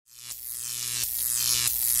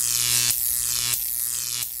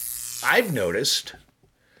I've noticed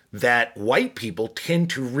that white people tend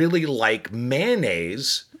to really like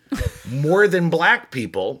mayonnaise more than black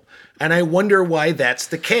people. And I wonder why that's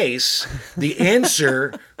the case. The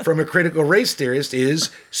answer from a critical race theorist is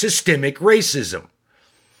systemic racism.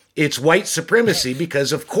 It's white supremacy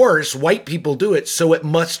because, of course, white people do it, so it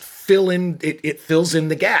must fill in, it fills in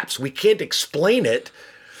the gaps. We can't explain it.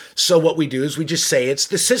 So what we do is we just say it's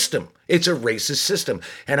the system. It's a racist system.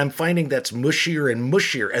 And I'm finding that's mushier and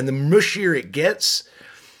mushier. And the mushier it gets,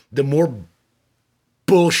 the more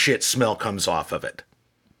bullshit smell comes off of it.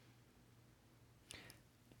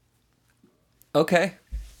 Okay.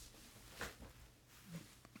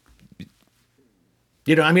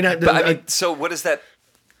 You know, I mean, so what is that?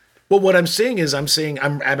 Well, what I'm saying is I'm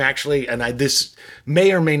actually, and this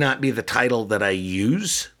may or may not be the title that I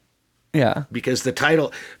use. Yeah. Because the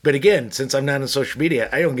title, but again, since I'm not on social media,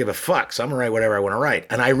 I don't give a fuck. So I'm going to write whatever I want to write.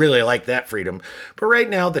 And I really like that freedom. But right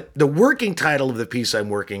now, the working title of the piece I'm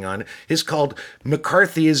working on is called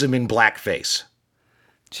McCarthyism in Blackface.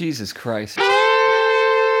 Jesus Christ.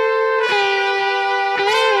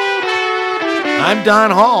 I'm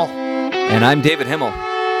Don Hall. And I'm David Himmel.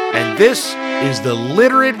 And this is the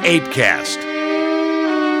Literate ApeCast.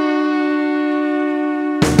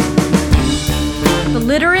 The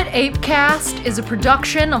Literate ApeCast is a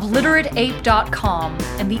production of LiterateApe.com,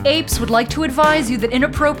 and the apes would like to advise you that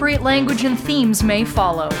inappropriate language and themes may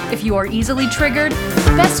follow. If you are easily triggered,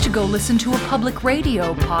 best to go listen to a public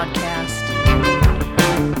radio podcast.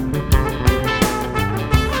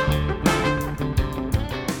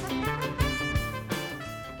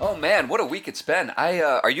 Oh man, what a week it's been.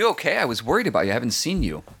 Are you okay? I was worried about you. I haven't seen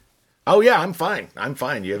you. Oh yeah, I'm fine.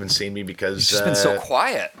 You haven't seen me because You've just been so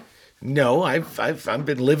quiet. No, I've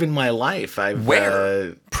been living my life.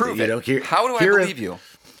 Where? Prove it. How do I believe you?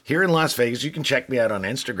 Here in Las Vegas, you can check me out on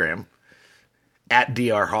Instagram at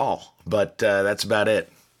Dr. Hall, but that's about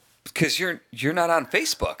it. Because you're not on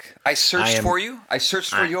Facebook. I searched for you. I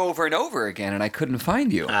searched for you over and over again, and I couldn't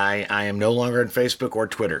find you. I am no longer on Facebook or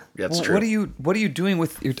Twitter. That's true. What are you doing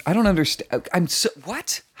with your? I don't understand.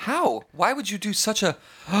 What? How? Why would you do such a?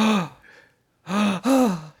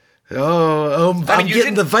 I'm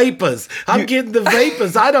getting the vapors. Getting the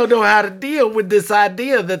vapors. I don't know how to deal with this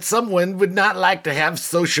idea that someone would not like to have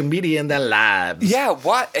social media in their lives. Yeah,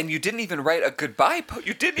 what? And you didn't even write a goodbye.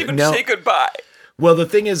 You didn't even say goodbye. Well, the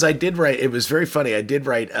thing is, I did write, it was very funny. I did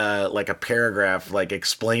write like a paragraph, like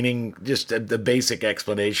explaining just the basic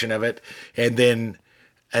explanation of it. And then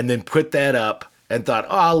put that up and thought,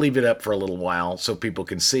 I'll leave it up for a little while so people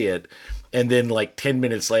can see it. And then like 10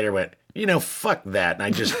 minutes later went, fuck that. And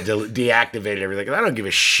I just deactivated everything. I don't give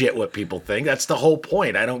a shit what people think. That's the whole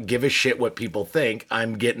point. I don't give a shit what people think.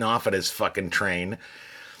 I'm getting off of this fucking train.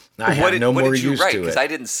 I have no more use to it. What did you write? Because I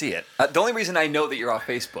didn't see it. The only reason I know that you're off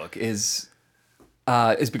Facebook is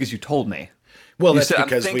because you told me. Well, that's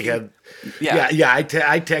because we had... Yeah, I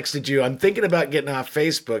texted you. I'm thinking about getting off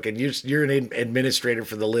Facebook, and you're an administrator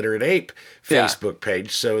for the Literate Ape Facebook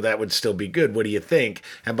page, so that would still be good. What do you think?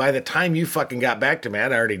 And by the time you fucking got back to me,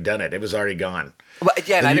 I'd already done it. It was already gone. Well,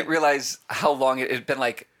 yeah, and I didn't realize how long it had been,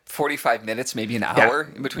 like 45 minutes, maybe an hour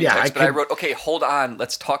in between texts. But I wrote, okay, hold on,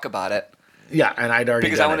 let's talk about it. Yeah, and I'd already done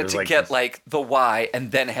it. Because I wanted to get like the why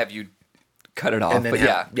and then have you cut it off.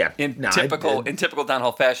 But in typical Don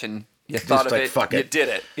Hall fashion, you thought of it, you did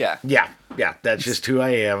it. Yeah. That's just who I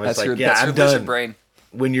am. It's I'm done. Lizard brain.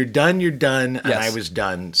 When you're done, you're done, and I was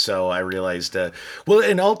done. So I realized,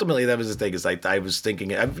 and ultimately that was the thing. Is I was thinking,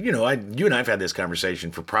 you and I've had this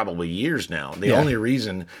conversation for probably years now. The only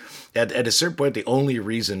reason, at a certain point, the only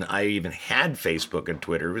reason I even had Facebook and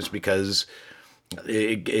Twitter was because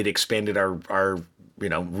it expanded our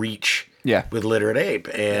reach with Literate Ape,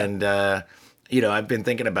 and I've been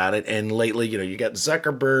thinking about it, and lately, you got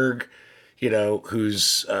Zuckerberg,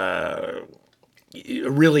 who's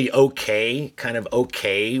really kind of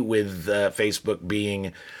okay with Facebook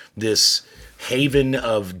being this haven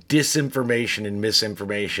of disinformation and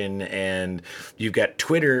misinformation, and you've got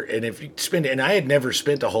Twitter, and if you and I had never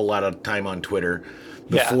spent a whole lot of time on Twitter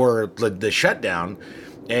before the shutdown,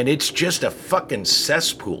 and it's just a fucking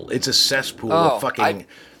cesspool. It's a cesspool of fucking...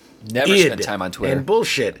 Never spent time on Twitter and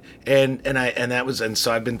bullshit, and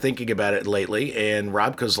so I've been thinking about it lately. And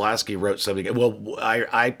Rob Kozlowski wrote something. Well,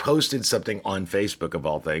 I posted something on Facebook of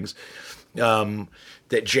all things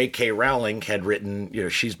that J.K. Rowling had written.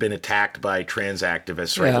 She's been attacked by trans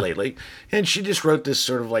activists lately, and she just wrote this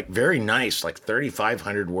sort of like very nice, like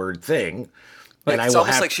 3,500 word thing. Like, it's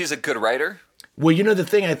almost like she's a good writer. Well, the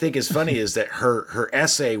thing I think is funny is that her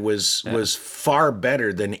essay was far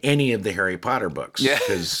better than any of the Harry Potter books. Yeah.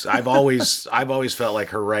 Because I've always felt like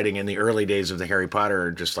her writing in the early days of the Harry Potter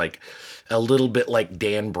are just like a little bit like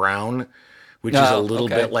Dan Brown, which is a little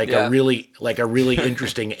bit like a really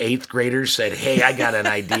interesting 8th grader said, "Hey, I got an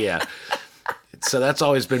idea." So that's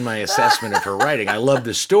always been my assessment of her writing. I love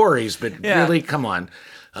the stories, but really, come on.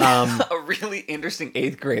 A really interesting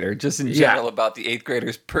 8th grader, just in general, about the 8th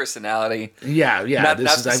grader's personality. Yeah. Not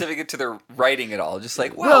specific to their writing at all. Just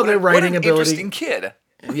like, wow, well, their writing what an ability. Interesting kid.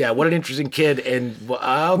 Yeah, what an interesting kid, and what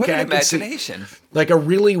an imagination! Like a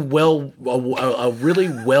literate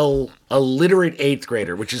 8th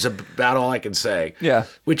grader, which is about all I can say. Yeah,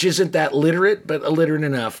 which isn't that literate, but illiterate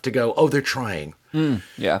enough to go, oh, they're trying.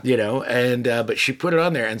 Yeah, and but she put it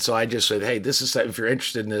on there, and so I just said, hey, this is if you're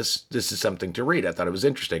interested in this is something to read. I thought it was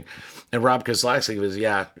interesting, and Rob Kozlowski was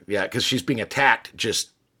because she's being attacked,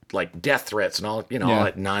 just like death threats and all all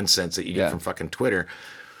that nonsense that you get from fucking Twitter.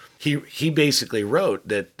 He basically wrote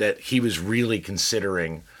that he was really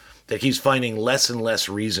considering that he's finding less and less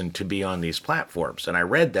reason to be on these platforms. And I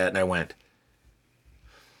read that and I went,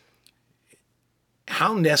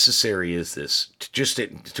 how necessary is this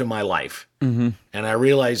to my life? Mm-hmm. And I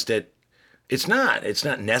realized that it's not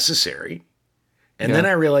necessary. And then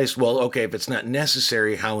I realized, well, okay, if it's not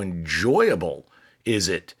necessary, how enjoyable is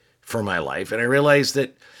it for my life? And I realized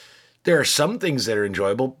that there are some things that are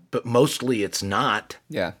enjoyable, but mostly it's not.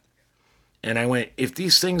 Yeah. And I went, if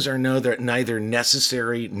these things are neither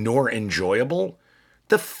necessary nor enjoyable,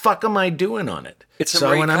 the fuck am I doing on it? It's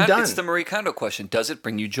the Marie Kondo question. Does it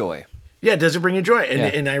bring you joy? Yeah, does it bring you joy?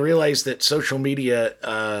 And I realized that social media,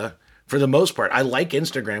 for the most part, I like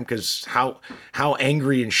Instagram because how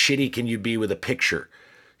angry and shitty can you be with a picture,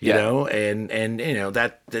 you know? And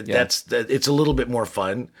that's it's a little bit more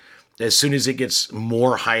fun. As soon as it gets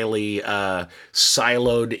more highly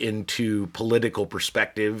siloed into political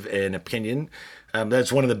perspective and opinion,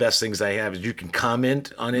 that's one of the best things I have is you can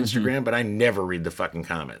comment on Instagram, but I never read the fucking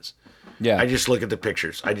comments. Yeah, I just look at the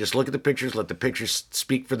pictures. Let the pictures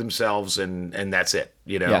speak for themselves, and that's it.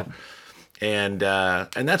 Yeah. And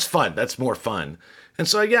that's fun. That's more fun. And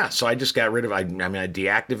so I just got rid of. I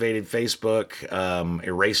deactivated Facebook,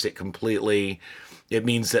 erased it completely. It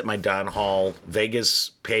means that my Don Hall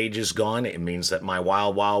Vegas page is gone. It means that my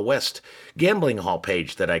Wild Wild West gambling hall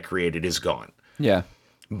page that I created is gone. Yeah.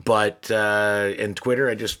 But in Twitter,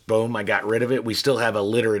 I got rid of it. We still have a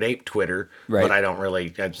Literate Ape Twitter, but I don't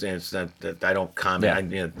really. I don't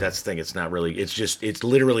comment. Yeah. That's the thing. It's not really. It's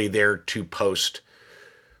literally there to post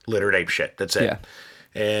Literate Ape shit. That's it.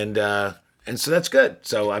 Yeah. And so that's good.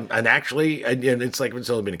 So and it's like it's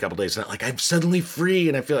only been a couple days. Not like I'm suddenly free,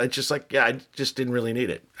 and I feel it's just like I just didn't really need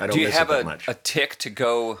it. I don't. Do you miss have it that much. a tick to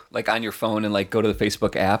go like on your phone and like go to the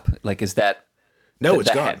Facebook app? Like, is that? No, it's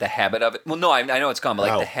gone. The habit of it. Well, no, I know it's gone, but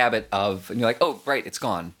like the habit of, and you're like, oh, right, it's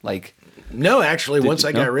gone. Like, no, actually, once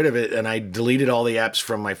I got rid of it and I deleted all the apps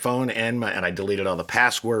from my phone and I deleted all the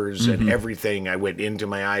passwords and everything. I went into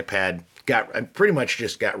my iPad. I pretty much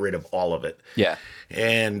just got rid of all of it. Yeah.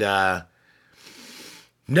 And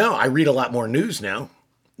no, I read a lot more news now,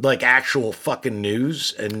 like actual fucking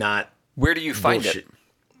news and not. Where do you find bullshit.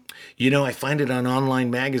 it? I find it on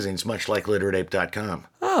online magazines, much like literateape.com.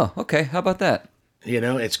 Oh, okay. How about that?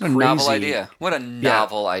 It's crazy. What a novel idea. What a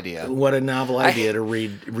novel idea. What a novel idea to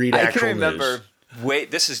read actual news. I can remember,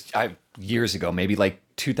 this is years ago, maybe like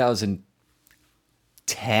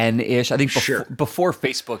 2010-ish. I think before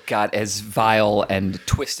Facebook got as vile and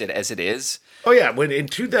twisted as it is. Oh, yeah. When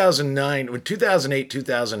 2008,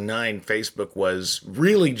 2009, Facebook was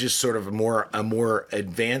really just sort of a more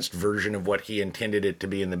advanced version of what he intended it to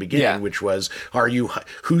be in the beginning, which was,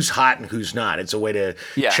 who's hot and who's not? It's a way to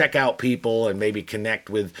check out people and maybe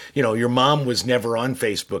connect with, your mom was never on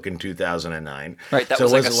Facebook in 2009. Right. That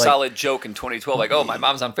was like a solid joke in 2012. Like, oh, my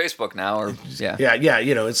mom's on Facebook now. Or Yeah.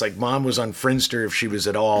 It's like mom was on Friendster if she was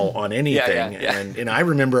at all on anything. Yeah. And I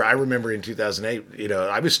remember in 2008,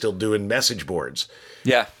 I was still doing message boards.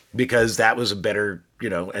 Yeah. Because that was a better,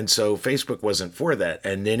 and so Facebook wasn't for that.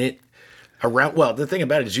 And then the thing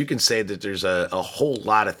about it is you can say that there's a whole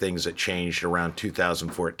lot of things that changed around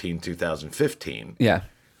 2014, 2015. Yeah.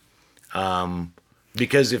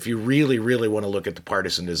 Because if you really, really want to look at the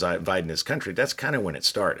partisan divide in this country, that's kind of when it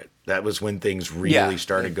started. That was when things really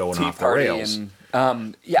started going off the rails.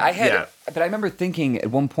 But I remember thinking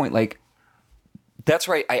at one point, like, that's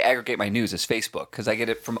right. I aggregate my news as Facebook because I get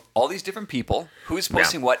it from all these different people, who's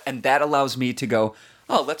posting what, and that allows me to go,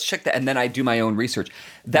 oh, let's check that, and then I do my own research.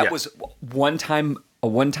 That was a one-time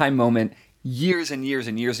moment years and years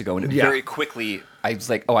and years ago, and very quickly I was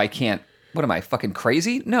like, oh, I can't what am I, fucking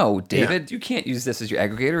crazy? No, David, you can't use this as your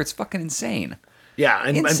aggregator. It's fucking insane. Yeah,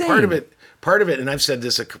 and part of it, and I've said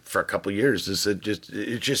this for a couple of years, is that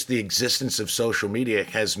it's just the existence of social media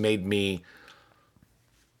has made me.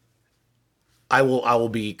 I will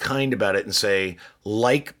be kind about it and say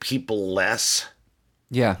like people less.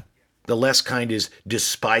 Yeah. The less kind is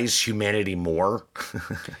despise humanity more.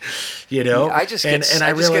 You know, I just get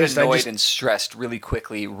annoyed and stressed really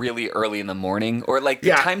quickly, really early in the morning, or like the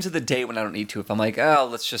times of the day when I don't need to. If I'm like, oh,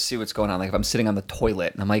 let's just see what's going on. Like if I'm sitting on the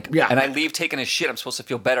toilet and I'm like, and I leave taking a shit, I'm supposed to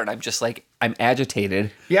feel better, and I'm just like, I'm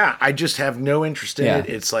agitated. Yeah, I just have no interest in it.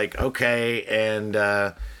 It's like, okay, and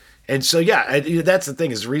so that's the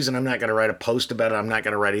thing. Is the reason I'm not going to write a post about it. I'm not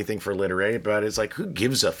going to write anything for Literate about it. It's like, who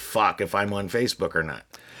gives a fuck if I'm on Facebook or not?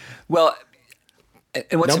 Well, and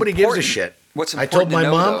nobody gives a shit. What's important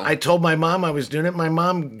I told my mom I was doing it. My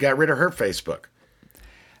mom got rid of her Facebook.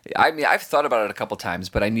 I mean, I've thought about it a couple times,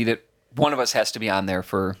 but I need it. One of us has to be on there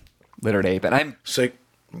for Literate Ape, and so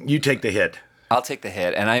you take the hit. I'll take the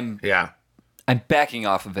hit, and I'm backing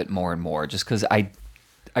off of it more and more, just because I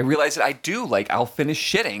realize that I do I'll finish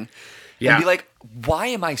shitting, and be like, why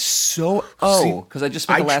am I so because I just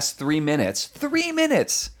spent the last 3 minutes. 3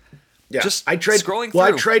 minutes. Yeah, just I tried scrolling through.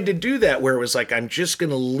 Well, I tried to do that where it was like, I'm just going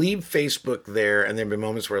to leave Facebook there. And there have been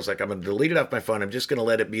moments where it's like, I'm going to delete it off my phone. I'm just going to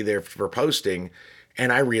let it be there for posting.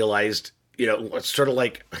 And I realized, it's sort of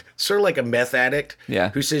like a meth addict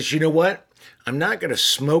who says, you know what? I'm not going to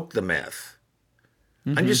smoke the meth.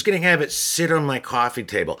 Mm-hmm. I'm just going to have it sit on my coffee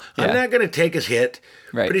table. Yeah. I'm not going to take a hit,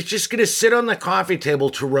 but it's just going to sit on the coffee table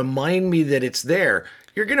to remind me that it's there.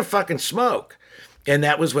 You're going to fucking smoke. And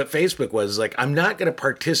that was what Facebook was. Like, I'm not going to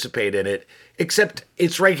participate in it, except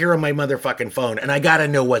it's right here on my motherfucking phone, and I got to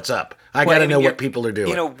know what's up. I got to know what people are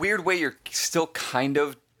doing. In a weird way, you're still kind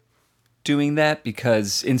of doing that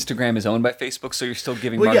because Instagram is owned by Facebook, so you're still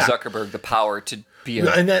giving Mark Zuckerberg the power to be a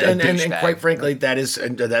and quite frankly, that's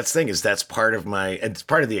the thing is that's part of it's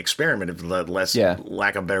part of the experiment of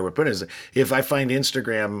lack of a better way to put it is if I find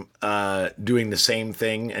Instagram doing the same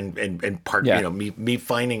thing and part me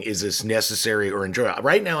finding is this necessary or enjoyable.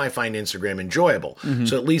 Right now I find Instagram enjoyable,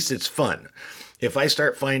 so at least it's fun. If I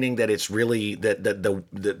start finding that it's really that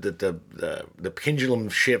the pendulum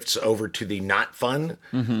shifts over to the not fun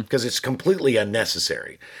because it's completely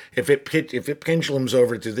unnecessary. If it pendulums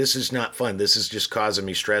over to this is not fun, this is just causing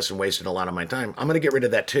me stress and wasting a lot of my time, I'm going to get rid of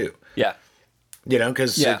that too. Yeah.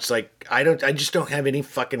 Because it's like I just don't have any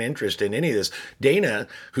fucking interest in any of this. Dana,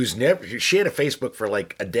 she had a Facebook for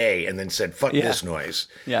like a day and then said fuck this noise.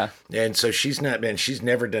 Yeah. And so she's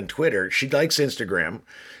never done Twitter. She likes Instagram,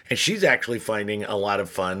 and she's actually finding a lot of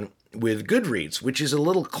fun with Goodreads, which is a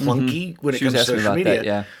little clunky when it comes to social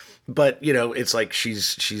media. But it's like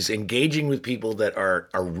she's engaging with people that are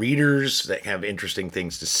readers that have interesting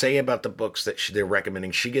things to say about the books that they're recommending.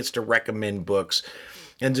 She gets to recommend books.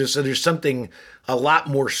 And so there's something a lot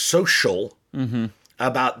more social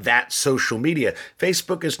about that social media.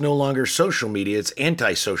 Facebook is no longer social media. It's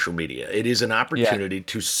anti-social media. It is an opportunity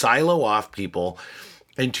to silo off people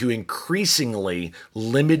into increasingly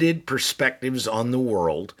limited perspectives on the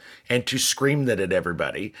world and to scream that at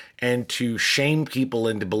everybody and to shame people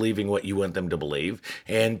into believing what you want them to believe.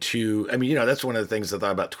 And that's one of the things I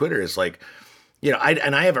thought about Twitter is like,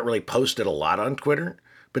 I haven't really posted a lot on Twitter.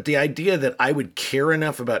 But the idea that I would care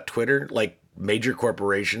enough about Twitter, like major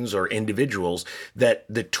corporations or individuals, that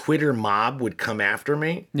the Twitter mob would come after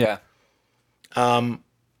me. Yeah.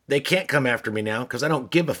 They can't come after me now because I don't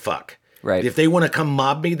give a fuck. Right. If they want to come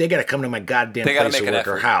mob me, they got to come to my goddamn place of work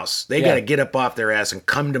or house. They got to get up off their ass and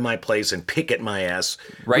come to my place and picket my ass,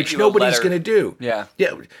 which nobody's going to do. Yeah.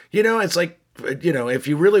 Yeah. It's like, if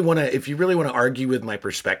you really want to argue with my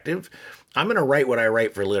perspective, I'm going to write what I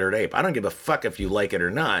write for Literate Ape. I don't give a fuck if you like it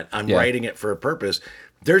or not. I'm writing it for a purpose.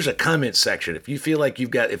 There's a comment section. If you feel like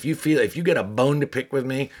if you get a bone to pick with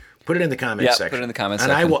me, put it in the comment section. Put it in the comment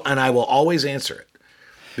section. And I will always answer it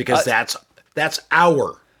because that's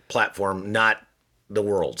our platform, not the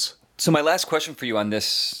world's. So my last question for you on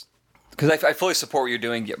this, because I fully support what you're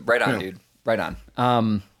doing. Yeah, right on, dude. Right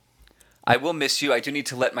on. I will miss you. I do need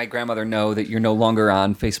to let my grandmother know that you're no longer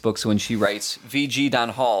on Facebook. So when she writes VG Don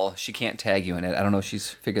Hall, she can't tag you in it. I don't know if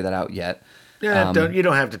she's figured that out yet. Yeah, you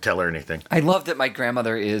don't have to tell her anything. I love that my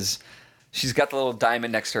grandmother she's got the little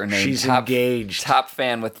diamond next to her name. She's engaged. Top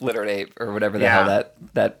fan with Literate Ape or whatever the hell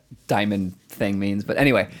that diamond thing means. But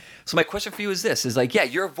anyway, so my question for you is this: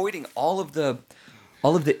 you're avoiding all of the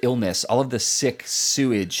illness, all of the sick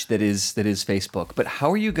sewage that is Facebook. But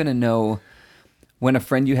how are you going to know when a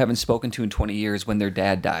friend you haven't spoken to in 20 years, when their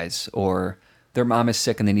dad dies or their mom is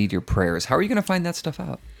sick and they need your prayers? How are you going to find that stuff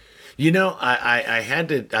out? You know, I had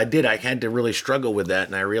to really struggle with that,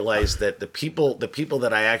 and I realized that the people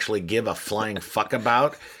that I actually give a flying fuck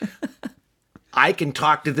about, I can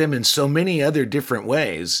talk to them in so many other different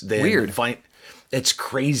ways. Weird. It's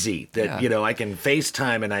crazy that, I can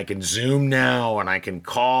FaceTime and I can Zoom now and I can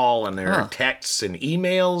call and there are texts and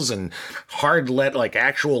emails and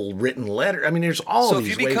actual written letter. I mean, there's all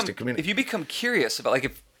these ways to communicate. If you become curious about,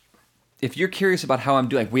 like, if you're curious about how I'm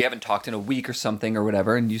doing, like we haven't talked in a week or something or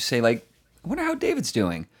whatever, and you say, like, I wonder how David's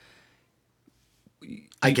doing.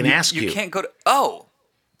 I can ask you. You can't go to,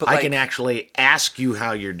 but I can actually ask you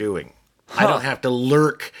how you're doing. I don't have to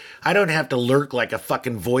lurk. I don't have to lurk like a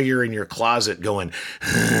fucking voyeur in your closet going,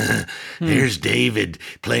 there's David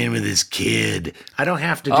playing with his kid. I don't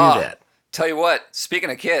have to do that. Tell you what, speaking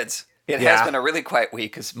of kids, it has been a really quiet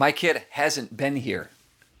week because my kid hasn't been here.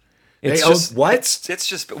 It's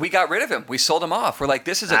just, we got rid of him. We sold him off. We're like,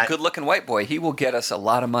 this is a good-looking white boy. He will get us a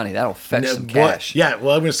lot of money. That'll fetch some cash. Yeah,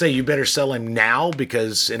 well, I'm going to say you better sell him now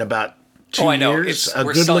because in about 2 years, a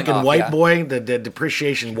good-looking white boy, the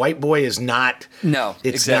depreciation white boy is not. No,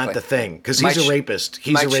 it's not the thing because he's a rapist.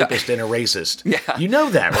 He's a rapist and a racist. Yeah, you know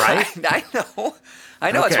that, right? I know.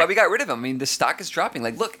 Okay. That's why we got rid of him. I mean, the stock is dropping.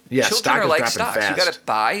 Like, look, children are like stocks. Fast. You got to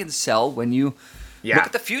buy and sell when you look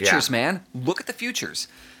at the futures, man. Look at the futures.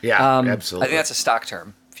 Yeah, absolutely. I think that's a stock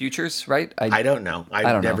term. Futures, right? I don't know.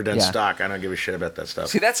 I've never done stock. I don't give a shit about that stuff.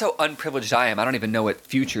 See, that's how unprivileged I am. I don't even know what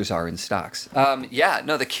futures are in stocks.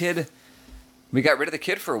 The kid. We got rid of the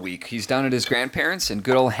kid for a week. He's down at his grandparents in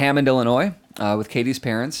good old Hammond, Illinois, with Katie's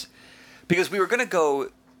parents. Because we were going to go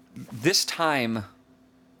this time,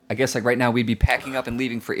 I guess like right now, we'd be packing up and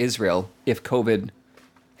leaving for Israel if COVID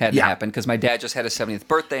hadn't happened. Because my dad just had his 70th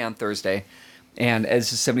birthday on Thursday. And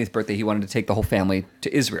as his 70th birthday, he wanted to take the whole family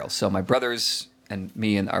to Israel. So my brothers and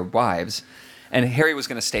me and our wives. And Harry was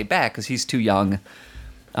going to stay back because he's too young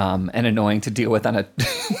and annoying to deal with on a,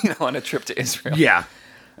 on a trip to Israel. Yeah.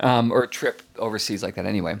 Or a trip overseas like that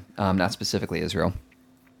anyway, not specifically Israel.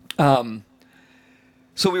 So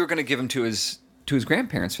we were going to give him to his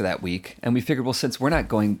grandparents for that week, and we figured, well, since we're not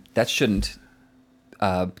going, that shouldn't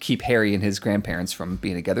keep Harry and his grandparents from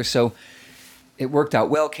being together. So it worked out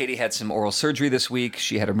well. Katie had some oral surgery this week.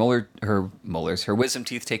 She had her wisdom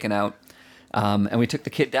teeth taken out, and we took the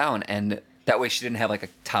kid down, and that way she didn't have like a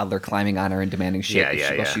toddler climbing on her and demanding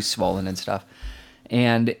shit while she's swollen and stuff.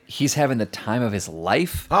 And he's having the time of his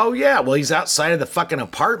life. Oh, yeah. Well, he's outside of the fucking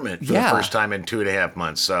apartment for the first time in 2.5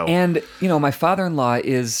 months. So, and, my father-in-law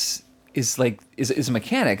is a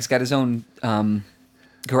mechanic. He's got his own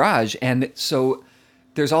garage. And so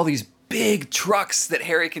there's all these big trucks that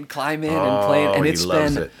Harry can climb in and play in.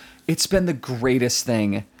 And it's been the greatest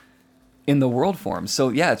thing in the world for him. So,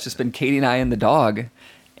 yeah, it's just been Katie and I and the dog.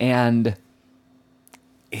 And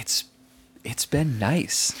it's been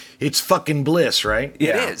nice. It's fucking bliss, right?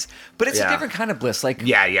 It is. But it's a different kind of bliss. Like,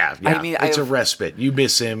 yeah. I mean, it's a respite. You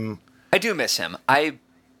miss him. I do miss him.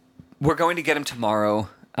 We're going to get him tomorrow.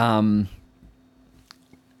 I'm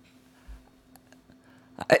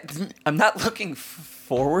not looking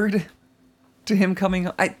forward to him coming.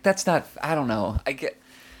 I don't know.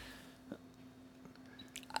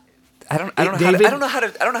 I don't know how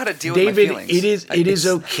to deal with my feelings. David, it is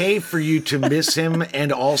okay for you to miss him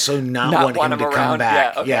and also not want him to come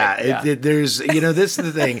back. There's this is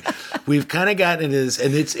the thing. We've kind of gotten into this,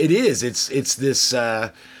 and it's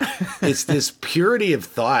this purity of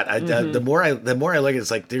thought. The more I look at it,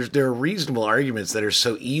 it's like there are reasonable arguments that are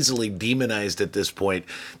so easily demonized at this point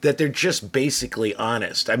that they're just basically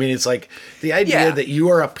honest. I mean, it's like the idea that you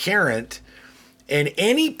are a parent. And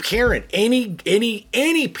any parent, any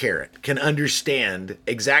parent can understand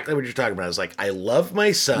exactly what you're talking about. It's like, I love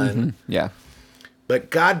my son. Yeah. But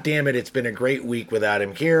God damn it, it's been a great week without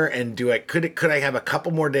him here. And could I have a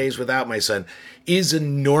couple more days without my son? Is a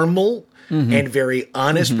normal and very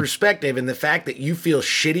honest perspective. And the fact that you feel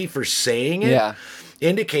shitty for saying it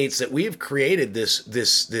indicates that we've created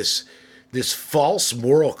this false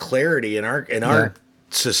moral clarity in our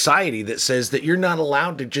society that says that you're not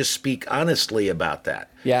allowed to just speak honestly about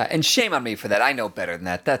that. Yeah, and shame on me for that. I know better than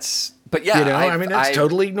that. That's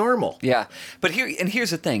totally normal. Yeah, but here's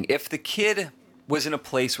the thing: if the kid was in a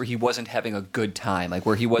place where he wasn't having a good time, like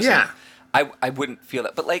where he wasn't, I wouldn't feel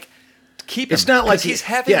that. But like, keep him. It's not like he's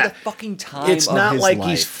having the fucking time. It's not like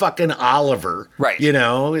he's fucking Oliver, right?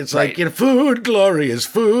 It's like food, glorious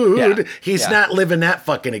food. Yeah. He's not living that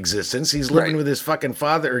fucking existence. He's living with his fucking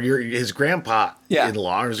father or his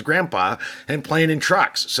grandpa-in-law or his grandpa and playing in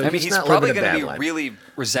trucks. So he's not probably living a bad life. Really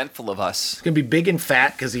resentful of us. He's gonna be big and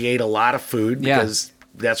fat because he ate a lot of food because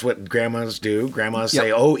that's what grandmas do. Grandmas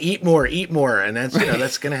say, "Oh, eat more," and that's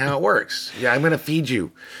that's kind of how it works. Yeah, I'm gonna feed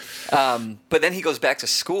you. But then he goes back to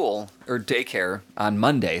school or daycare on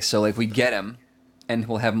Monday. So like we get him, and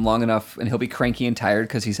we'll have him long enough, and he'll be cranky and tired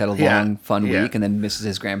because he's had a long, fun week, and then misses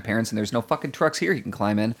his grandparents, and there's no fucking trucks here he can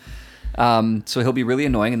climb in. So he'll be really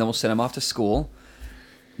annoying, and then we'll send him off to school,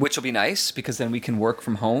 which will be nice because then we can work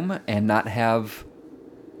from home and not have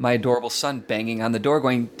my adorable son banging on the door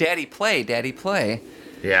going, "Daddy, play, Daddy, play."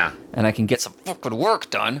 Yeah. And I can get some fucking work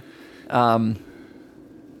done.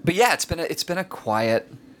 But yeah, it's been a quiet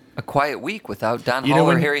week without Don Hall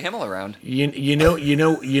or Harry Himmel around. You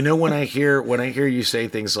know when I hear you say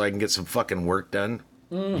things so I can get some fucking work done,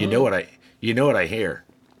 you know what I hear.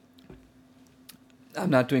 I'm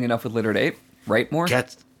not doing enough with Literate Ape. Right, more?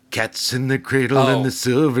 Cats in the cradle and the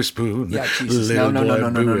silver spoon. Yeah, Jesus. Little boy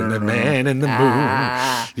Boo and the man in the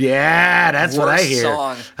moon. Yeah, that's what I hear.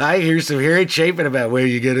 Song. I hear some Harry Chapin about where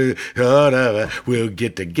you gonna we'll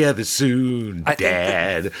get together soon,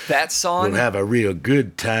 Dad. That song. We'll have a real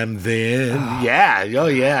good time then. Yeah,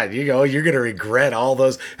 you're gonna regret all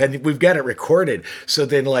those, and we've got it recorded. So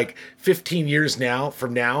then, like 15 years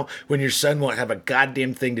from now, when your son won't have a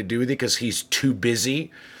goddamn thing to do with it because he's too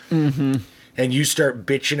busy. Mm-hmm. And you start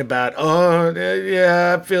bitching about,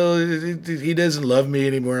 I feel he doesn't love me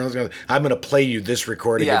anymore. I'm gonna play you this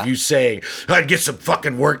recording of you saying, "I'd get some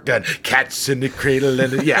fucking work done." Cats in the cradle,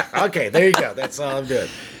 and okay, there you go. That's all I'm doing.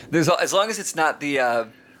 As long as it's not the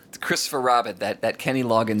Christopher Robin, that Kenny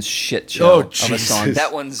Loggins shit show of a song.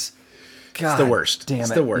 That one's it's the worst. Damn it.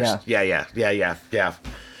 It's the worst. Yeah.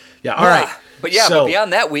 All right, but but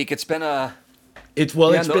beyond that week, it's been it's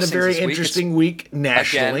been a very interesting week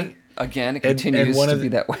nationally. Again, it continues to be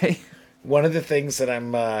that way. One of the things that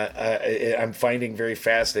I'm finding very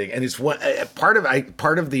fascinating, and it's part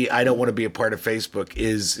of the I don't want to be a part of Facebook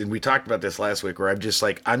is, and we talked about this last week, where I'm just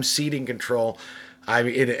like I'm ceding control. And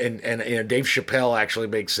Dave Chappelle actually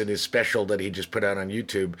makes in his special that he just put out on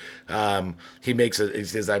YouTube. He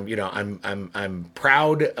says I'm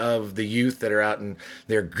proud of the youth that are out and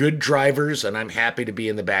they're good drivers and I'm happy to be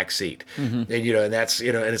in the back seat. Mm-hmm. And that's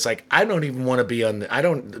and it's like I don't even want to be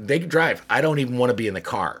they can drive. I don't even want to be in the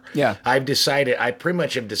car. Yeah. I pretty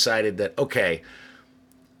much have decided that okay.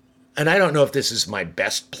 And I don't know if this is my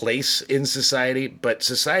best place in society, but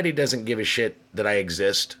society doesn't give a shit that I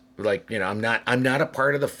exist. Like, I'm not a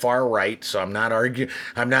part of the far right, so I'm not arguing.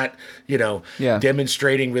 I'm not,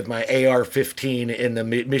 demonstrating with my AR-15 in the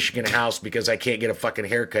Michigan House because I can't get a fucking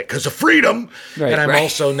haircut because of freedom. Right, and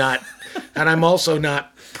I'm also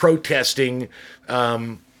not protesting,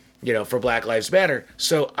 for Black Lives Matter.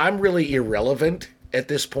 So I'm really irrelevant at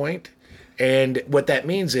this point. And what that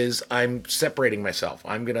means is I'm separating myself.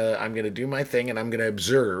 I'm gonna do my thing and I'm gonna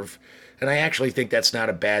observe. And I actually think that's not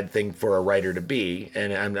a bad thing for a writer to be.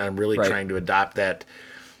 And I'm really trying to adopt that,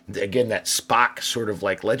 again, that Spock sort of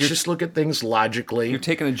like, let's just look at things logically. You're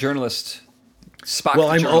taking a journalist,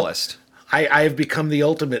 Spock journalist. I have become the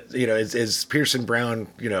ultimate, as Pearson Brown,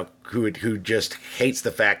 who just hates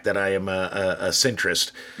the fact that I am a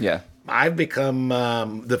centrist. Yeah. I've become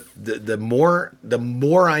the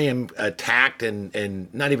more I am attacked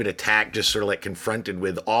and not even attacked, just sort of like confronted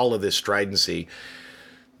with all of this stridency,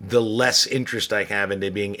 the less interest I have into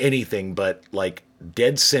being anything but like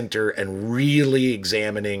dead center and really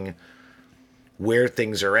examining where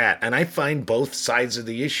things are at. And I find both sides of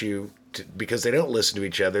the issue, because they don't listen to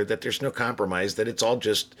each other, that there's no compromise, that it's all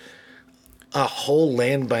just a whole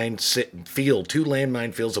landmine field, 2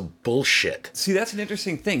 landmine fields of bullshit. See, that's an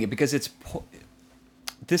interesting thing because I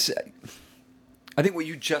think what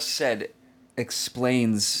you just said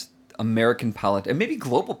explains American politics, and maybe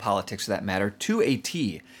global politics for that matter, to a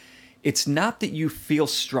T. It's not that you feel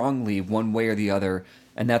strongly one way or the other,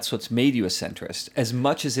 and that's what's made you a centrist. As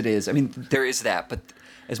much as it is, I mean, there is that, but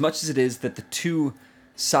as much as it is that the two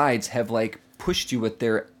sides have like pushed you with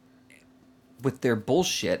their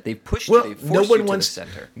bullshit, they've pushed you, they've forced you to the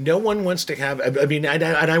center. No one wants to have. I mean, and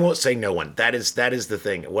I won't say no one. That is the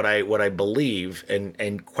thing. What I believe,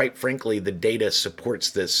 and quite frankly, the data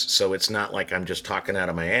supports this. So it's not like I'm just talking out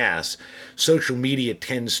of my ass. Social media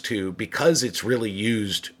tends to, because it's really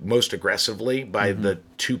used most aggressively by the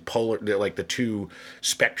two the two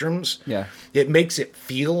spectrums. Yeah, it makes it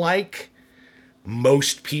feel like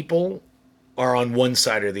most people are on one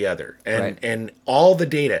side or the other, and all the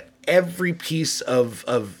data. Every piece of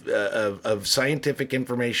scientific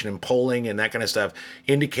information and polling and that kind of stuff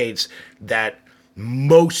indicates that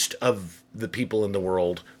most of the people in the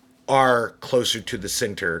world are closer to the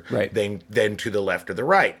center than to the left or the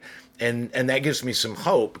right. And that gives me some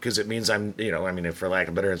hope because it means I'm, for lack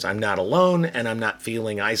of better words, I'm not alone and I'm not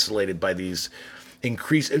feeling isolated by these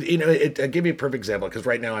increase. I'll give you a perfect example because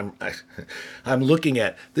right now I'm looking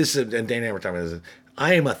at this, and Dana and I were talking about this.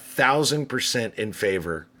 I am 1,000% in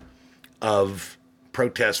favor of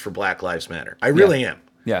protests for Black Lives Matter. I really am.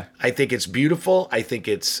 Yeah. I think it's beautiful. I think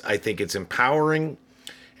it's empowering,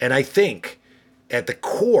 and I think at the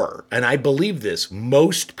core, and I believe this,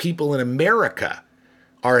 most people in America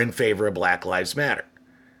are in favor of Black Lives Matter.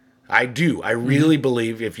 I do. I really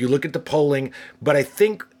believe if you look at the polling, but I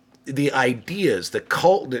think the ideas, the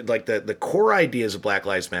core ideas of Black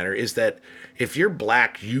Lives Matter is that if you're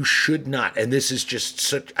black, you should not. And this is just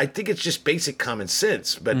such, I think it's just basic common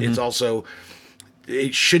sense, but it's also,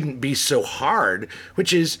 it shouldn't be so hard,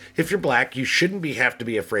 which is if you're black, you shouldn't have to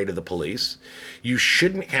be afraid of the police. You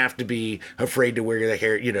shouldn't have to be afraid to wear your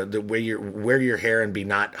hair, wear your hair and be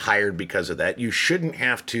not hired because of that. You shouldn't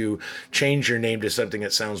have to change your name to something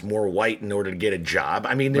that sounds more white in order to get a job.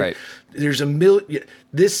 I mean, there's a million.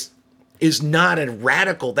 This is not a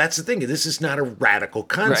radical. That's the thing. This is not a radical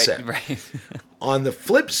concept. Right. On the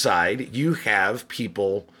flip side, you have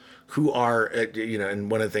people who are,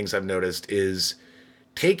 and one of the things I've noticed is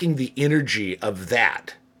taking the energy of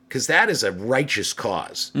that, because that is a righteous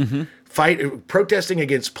cause. Protesting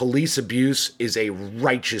against police abuse is a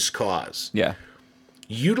righteous cause. Yeah.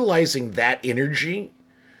 Utilizing that energy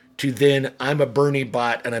to then, I'm a Bernie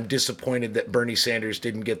bot and I'm disappointed that Bernie Sanders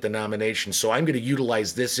didn't get the nomination, so I'm going to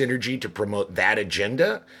utilize this energy to promote that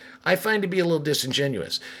agenda, I find to be a little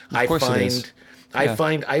disingenuous. I find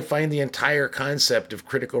the entire concept of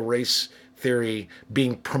critical race theory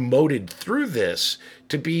being promoted through this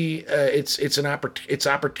to be it's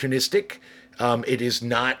opportunistic. It is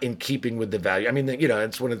not in keeping with the value. I mean,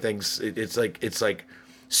 it's one of the things. It's like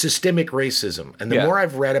systemic racism, and the more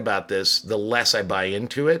I've read about this, the less I buy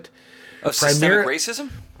into it. Oh, systemic racism?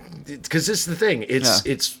 Because this is the thing.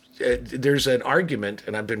 There's an argument,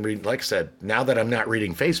 and I've been reading. Like I said, now that I'm not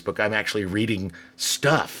reading Facebook, I'm actually reading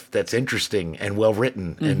stuff that's interesting and well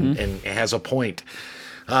written and has a point.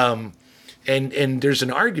 And there's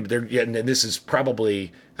an argument there, and this is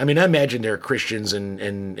probably, I mean, I imagine there are Christians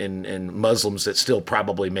and Muslims that still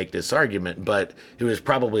probably make this argument, but it was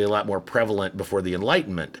probably a lot more prevalent before the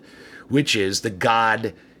Enlightenment, which is the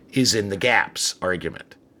God is in the gaps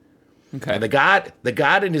argument. Okay. And the God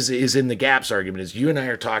is in the gaps argument is you and I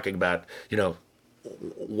are talking about,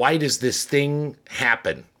 why does this thing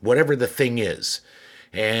happen, whatever the thing is?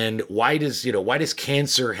 And why does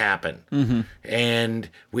cancer happen? And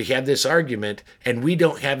we have this argument, and we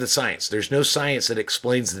don't have the science. There's no science that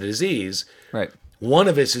explains the disease. Right. One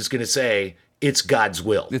of us is going to say it's God's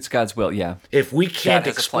will. It's God's will, yeah. If we can't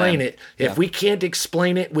explain it, we can't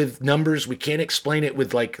explain it with numbers, we can't explain it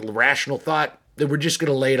with like rational thought, then we're just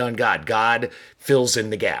going to lay it on God. God fills in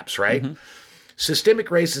the gaps, right? Systemic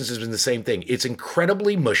racism has been the same thing. It's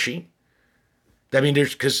incredibly mushy. I mean,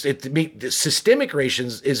 systemic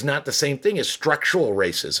racism is not the same thing as structural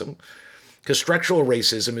racism, because structural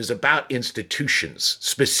racism is about institutions,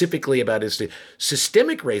 specifically about institutions.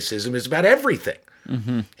 Systemic racism is about everything.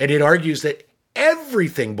 And it argues that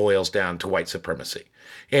everything boils down to white supremacy.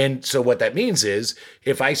 And so what that means is,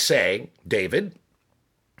 if I say, David,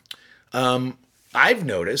 I've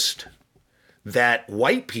noticed that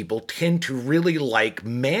white people tend to really like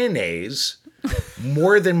mayonnaise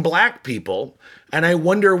more than black people, and I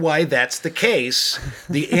wonder why that's the case.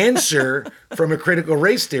 The answer from a critical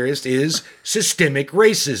race theorist is systemic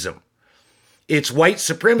racism. It's white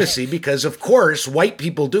supremacy because, of course, white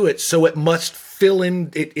people do it, so it must fill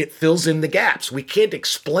in, it fills in the gaps. We can't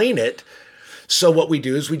explain it, so what we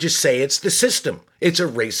do is we just say it's the system. It's a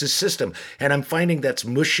racist system. And I'm finding that's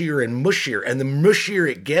mushier and mushier, and the mushier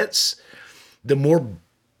it gets, the more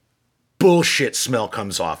bullshit smell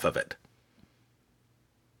comes off of it.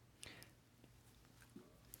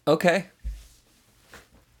 Okay.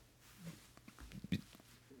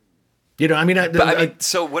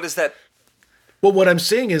 So what is that? Well, what I'm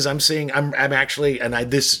saying is, I'm actually, and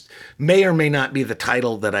this may or may not be the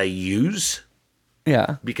title that I use.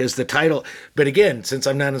 Yeah. Because the title, but again, since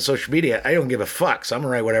I'm not on social media, I don't give a fuck. So I'm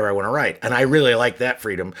gonna write whatever I want to write, and I really like that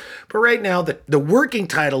freedom. But right now, the working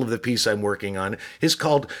title of the piece I'm working on is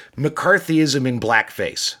called "McCarthyism in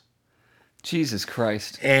Blackface." Jesus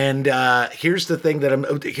Christ. And here's the thing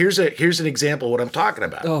that here's an example of what I'm talking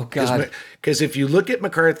about. Oh, God. Because if you look at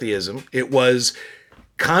McCarthyism,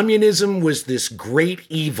 communism was this great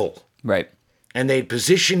evil. Right. And they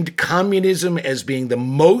positioned communism as being the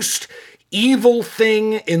most evil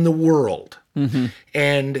thing in the world.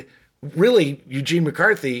 And really, Eugene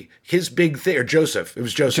McCarthy, his big thing, or Joseph, it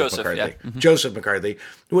was Joseph McCarthy. Yeah. Mm-hmm. Joseph McCarthy,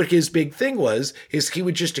 what his big thing was, is he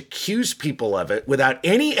would just accuse people of it without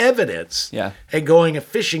any evidence and going a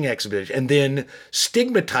fishing expedition and then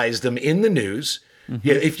stigmatize them in the news. Mm-hmm.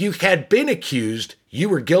 If you had been accused, you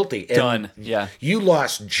were guilty. And done. Yeah. You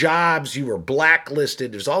lost jobs, you were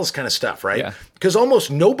blacklisted, there's all this kind of stuff, right? Because almost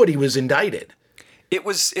nobody was indicted.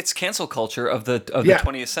 It's cancel culture of the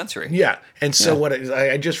 20th century. Yeah, and so what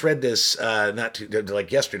I just read this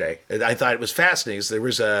like yesterday. I thought it was fascinating. There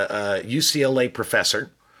was a UCLA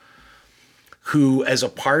professor who, as a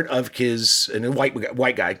part of his, and a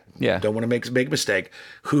white guy, don't want to make a big mistake,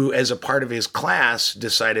 who, as a part of his class,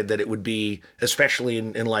 decided that it would be, especially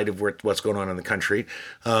in light of what's going on in the country,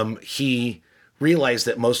 he realized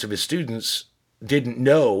that most of his students didn't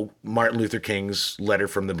know Martin Luther King's letter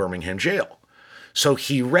from the Birmingham jail. So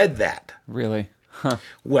he read that. Really? Huh.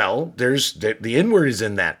 Well, there's the N-word is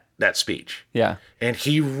in that speech. Yeah. And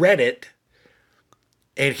he read it,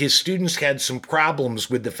 and his students had some problems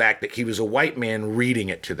with the fact that he was a white man reading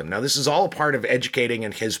it to them. Now, this is all part of educating,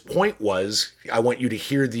 and his point was, I want you to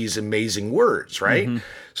hear these amazing words, right? Mm-hmm.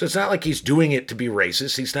 So it's not like he's doing it to be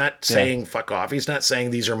racist. He's not saying fuck off. He's not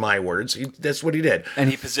saying these are my words. That's what he did. And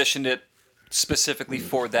he positioned it specifically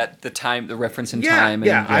for the reference in time.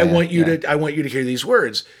 I want you to hear these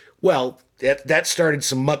words. Well, that started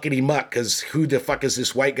some muckety muck, because who the fuck is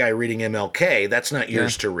this white guy reading MLK? That's not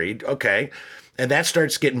yours to read. Okay. And that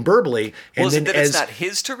starts getting burbly. And then it's not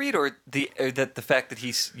his to read, or the fact that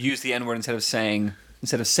he's used the N-word instead of saying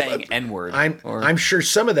N-word. I'm sure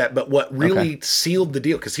some of that, but what really sealed the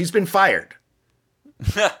deal, because he's been fired.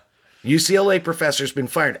 UCLA professor's been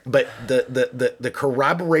fired, but the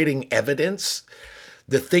corroborating evidence,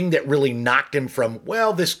 the thing that really knocked him from,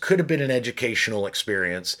 well, this could have been an educational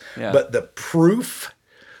experience, but the proof,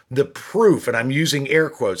 and I'm using air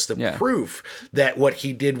quotes, proof that what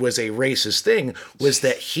he did was a racist thing was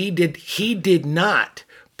that he did not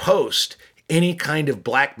post any kind of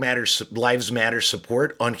Black Lives Matter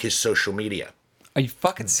support on his social media. Are you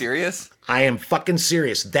fucking serious? I am fucking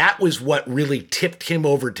serious. That was what really tipped him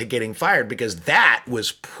over to getting fired, because that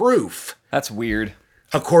was proof. That's weird.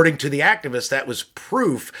 According to the activists, that was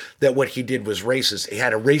proof that what he did was racist. He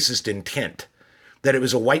had a racist intent, that it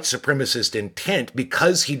was a white supremacist intent,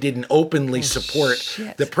 because he didn't openly support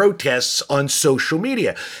the protests on social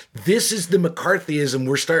media. This is the McCarthyism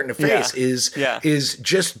we're starting to face, is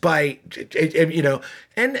just by,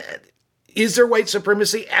 and is there white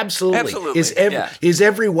supremacy? Absolutely. Is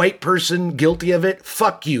every white person guilty of it?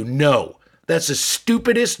 Fuck you. No. That's the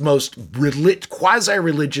stupidest, most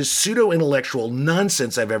quasi-religious, pseudo-intellectual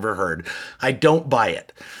nonsense I've ever heard. I don't buy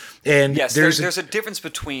it. And yes, there's a difference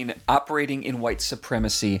between operating in white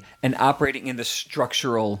supremacy and operating in the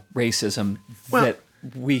structural racism that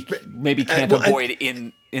we maybe can't avoid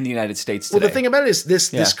in the United States today. Well, the thing about it is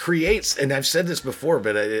this creates, and I've said this before,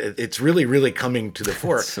 but it's really, really coming to the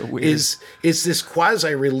fore, so weird. is this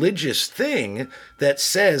quasi-religious thing that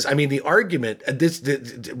says, I mean, the argument,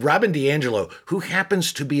 Robin DiAngelo, who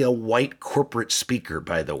happens to be a white corporate speaker,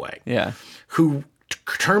 by the way, who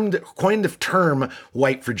coined the term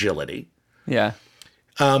white fragility. Yeah.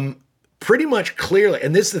 Pretty much clearly,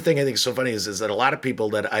 and this is the thing I think is so funny, is that a lot of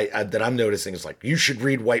people that I'm noticing is like, you should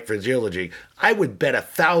read White Fragility. I would bet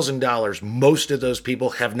 $1,000 most of those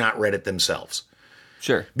people have not read it themselves.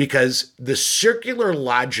 Sure. Because the circular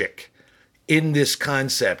logic in this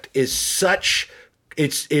concept is such,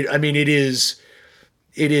 it is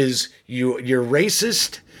you're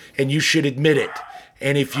racist and you should admit it.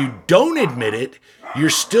 And if you don't admit it,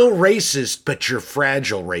 you're still racist, but you're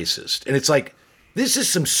fragile racist. And it's like, this is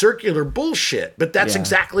some circular bullshit, but that's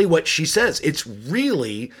exactly what she says. It's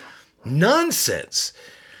really nonsense.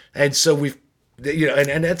 And so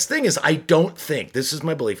and that's the thing is, I don't think, this is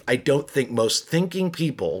my belief, I don't think most thinking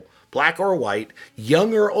people, black or white,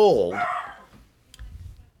 young or old,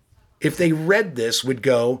 if they read this would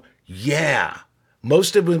go, yeah.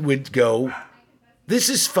 Most of them would go, this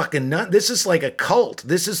is fucking nut. This is like a cult.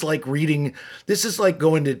 This is like going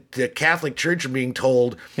to Catholic church and being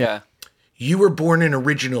told, you were born in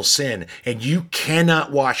original sin and you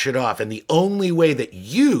cannot wash it off. And the only way that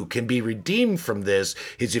you can be redeemed from this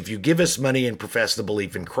is if you give us money and profess the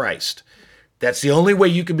belief in Christ. That's the only way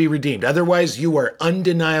you can be redeemed. Otherwise, you are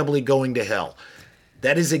undeniably going to hell.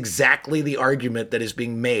 That is exactly the argument that is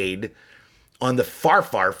being made on the far,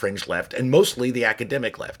 far fringe left and mostly the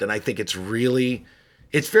academic left. And I think it's very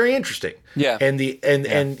interesting. Yeah. And the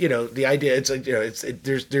idea, it's like,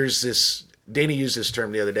 there's this, Dana used this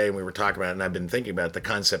term the other day and we were talking about it, and I've been thinking about the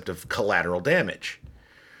concept of collateral damage.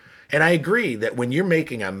 And I agree that when you're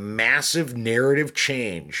making a massive narrative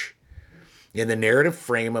change in the narrative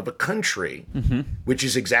frame of a country, which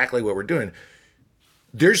is exactly what we're doing,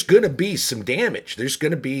 there's going to be some damage. There's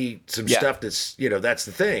going to be some stuff that's, that's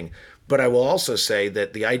the thing. But I will also say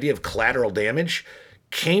that the idea of collateral damage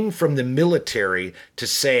came from the military to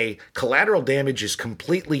say collateral damage is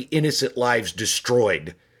completely innocent lives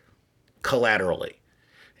destroyed collaterally.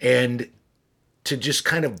 And to just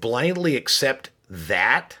kind of blindly accept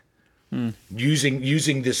that,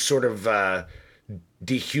 using this sort of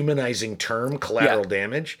dehumanizing term, collateral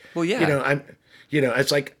damage. Well, yeah.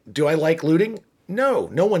 It's like, do I like looting? No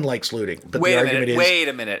one likes looting. But the argument is, wait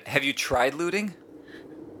a minute. Have you tried looting?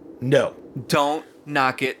 No. Don't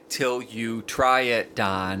knock it till you try it,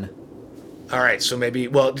 Don. All right, so maybe,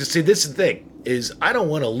 see, this is the thing, is I don't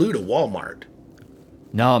want to loot a Walmart.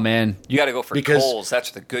 No, man. You got to go for Kohl's.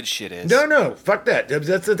 That's where the good shit is. No, fuck that.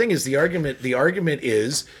 That's the thing is the argument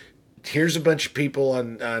is, here's a bunch of people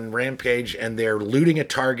on Rampage and they're looting a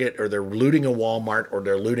Target or they're looting a Walmart or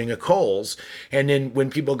they're looting a Kohl's. And then when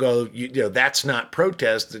people go, that's not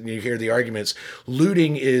protest, and you hear the arguments,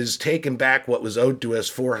 looting is taking back what was owed to us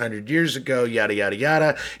 400 years ago, yada, yada,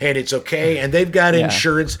 yada, and it's okay. And they've got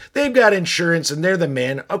insurance. They've got insurance and they're the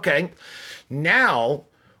man. Okay. Now,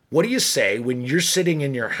 what do you say when you're sitting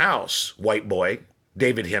in your house, white boy,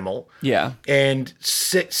 David Himmel, and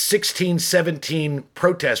 16, 17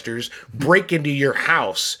 protesters break into your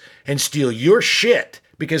house and steal your shit?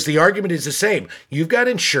 Because the argument is the same. You've got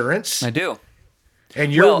insurance. I do.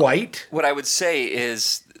 And you're white. What I would say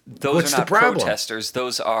is those are not protesters.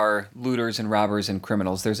 Those are looters and robbers and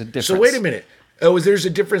criminals. There's a difference. So wait a minute. Oh, there's a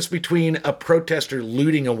difference between a protester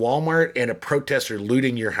looting a Walmart and a protester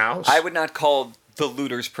looting your house? I would not call the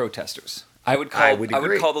looters protesters. I would call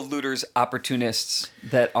the looters opportunists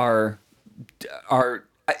that are.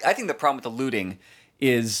 I think the problem with the looting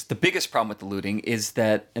is the biggest problem with the looting is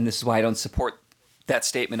that, and this is why I don't support that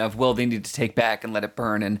statement of, well, they need to take back and let it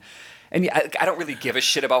burn, and I don't really give a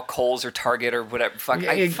shit about Kohl's or Target or whatever.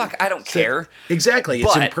 I don't care. Exactly,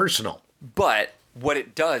 it's impersonal. But what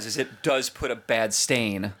it does is it does put a bad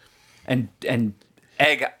stain, and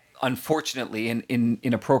egg. Unfortunately and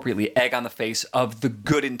inappropriately egg on the face of the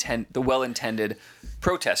well-intended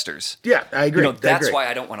protesters. Yeah, I agree. That's why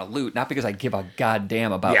I don't want to loot, not because I give a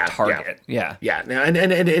goddamn about Target. Yeah. Now, and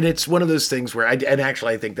it's one of those things where I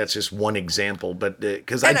think that's just one example, but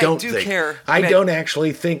because I don't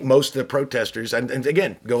actually think most of the protesters, and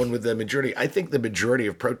again, going with the majority, I think the majority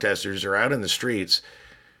of protesters are out in the streets.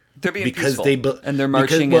 They're being peaceful, and they're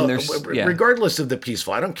marching, regardless of the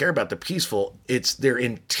peaceful. I don't care about the peaceful. It's their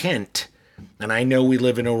intent. And I know we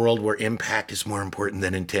live in a world where impact is more important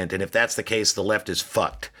than intent. And if that's the case, the left is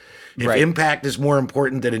fucked. If impact is more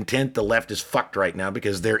important than intent, the left is fucked right now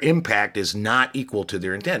because their impact is not equal to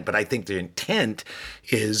their intent. But I think their intent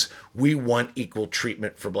is we want equal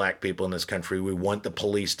treatment for black people in this country. We want the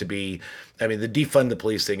police to be, the defund the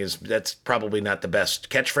police thing that's probably not the best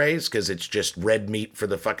catchphrase because it's just red meat for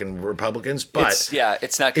the fucking Republicans. But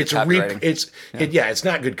it's not good copywriting. It's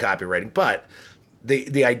not good copywriting, but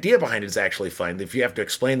the idea behind it is actually fine. If you have to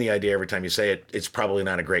explain the idea every time you say it, it's probably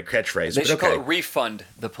not a great catchphrase. They should call it refund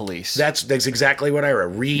the police. That's exactly what I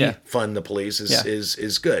wrote. Refund the police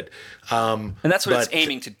is good. And that's what it's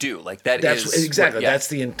aiming to do. That's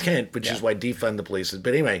the intent, which is why defund the police is.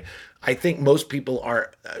 But anyway, I think most people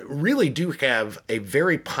really do have a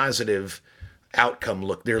very positive outcome.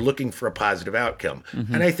 They're looking for a positive outcome.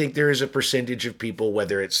 And I think there is a percentage of people,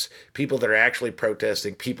 whether it's people that are actually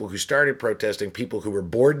protesting, people who started protesting, people who were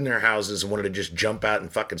bored in their houses and wanted to just jump out and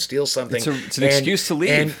fucking steal something. It's an excuse to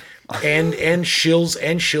leave. And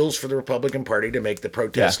shills for the Republican Party to make the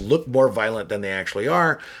protests look more violent than they actually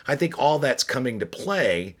are. I think all that's coming to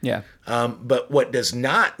play. Yeah. But what does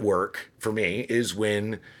not work for me is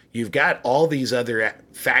when you've got all these other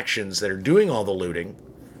factions that are doing all the looting,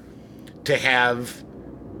 to have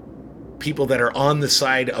people that are on the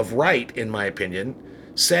side of right, in my opinion,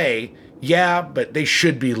 say, yeah, but they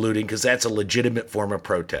should be looting because that's a legitimate form of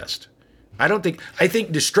protest. I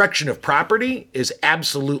think destruction of property is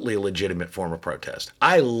absolutely a legitimate form of protest.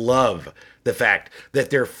 I love the fact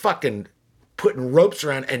that they're fucking putting ropes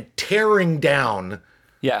around and tearing down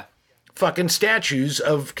fucking statues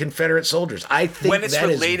of Confederate soldiers. I think when it's that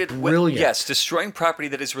related, is brilliant. Destroying property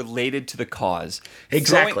that is related to the cause.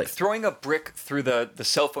 Exactly. Throwing a brick through the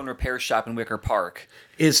cell phone repair shop in Wicker Park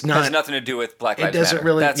has nothing to do with Black Lives Matter. It doesn't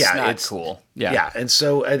really. That's not cool. Yeah. Yeah, and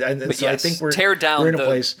so I think we're in a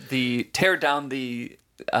place. Tear down the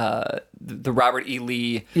Robert E.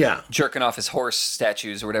 Lee jerking off his horse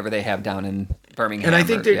statues or whatever they have down in Birmingham. And I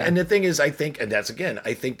think and the thing is, I think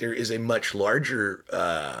there is a much larger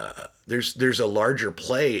there's a larger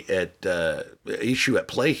issue at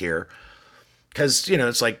play here, because, you know,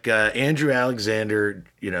 it's like Andrew Alexander,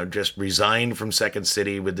 you know, just resigned from Second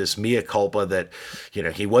City with this mea culpa that, you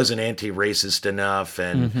know, he wasn't anti-racist enough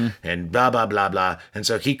and blah, blah, blah, blah. And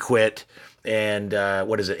so he quit. And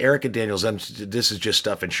what is it? Erica Daniels, this is just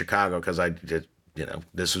stuff in Chicago because I did. You know,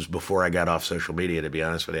 this was before I got off social media, to be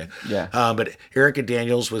honest with you. Yeah. But Erica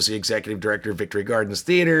Daniels was the executive director of Victory Gardens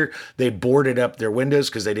Theater. They boarded up their windows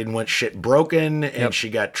because they didn't want shit broken, and she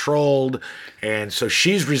got trolled. And so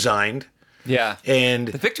she's resigned. Yeah. And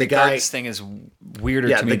the Victory Gardens thing is weirder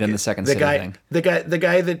to me than the Second City thing. The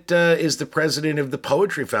guy that is the president of the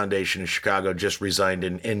Poetry Foundation in Chicago just resigned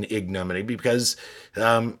in ignominy because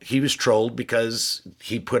he was trolled because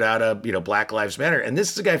he put out a, you know, Black Lives Matter. And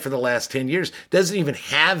this is a guy for the last 10 years doesn't even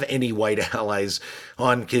have any white allies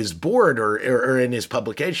on his board or in his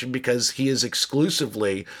publication because he is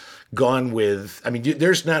exclusively gone with, I mean,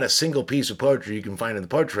 there's not a single piece of poetry you can find in the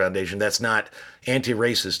Poetry Foundation that's not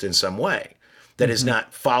anti-racist in some way, that is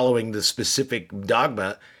not following the specific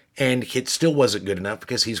dogma, and it still wasn't good enough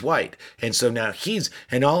because he's white. And so now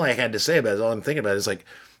and all I had to say about it, all I'm thinking about is like,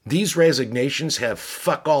 these resignations have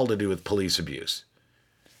fuck all to do with police abuse.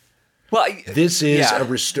 Well, this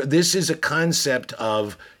is a concept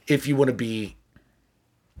of, if you want to be,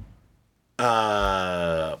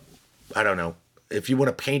 I don't know, if you want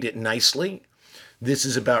to paint it nicely, this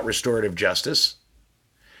is about restorative justice.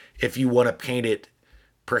 If you want to paint it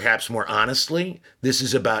perhaps more honestly, this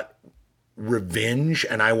is about revenge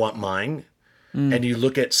and I want mine. And you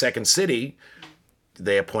look at Second City,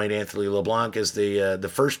 they appoint Anthony LeBlanc as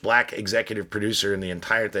the first black executive producer in the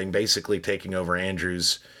entire thing, basically taking over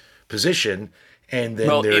Andrew's position. And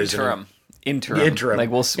then there's interim. Like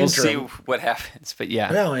we'll see what happens, but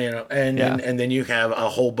yeah. Well, you know, and then you have a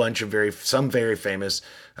whole bunch of some very famous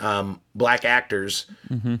black actors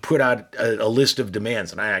put out a list of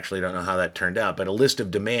demands, and I actually don't know how that turned out, but a list of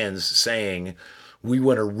demands saying we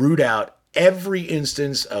want to root out every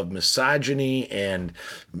instance of misogyny and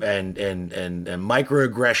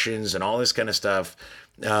microaggressions and all this kind of stuff.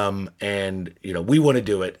 And you know, we want to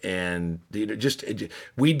do it, and you know,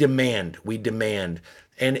 we demand.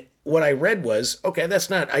 And what I read was, okay,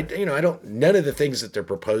 that's not, none of the things that they're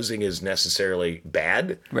proposing is necessarily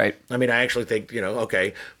bad. Right. I mean, I actually think, you know,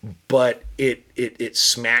 okay, but it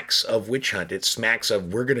smacks of witch hunt. It smacks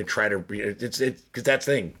of, we're going to try to, because that's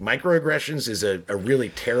the thing. Microaggressions is a really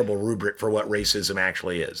terrible rubric for what racism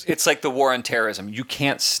actually is. It's like the war on terrorism. You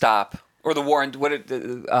can't stop, or the war on, what is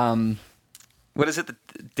it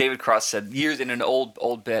that David Cross said years in an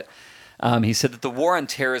old bit? He said that the war on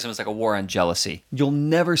terrorism is like a war on jealousy. You'll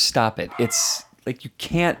never stop it. It's like you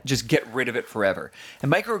can't just get rid of it forever.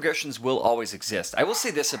 And microaggressions will always exist. I will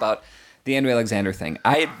say this about the Andrew Alexander thing.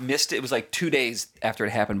 I had missed it. It was like 2 days after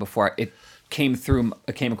it happened before it came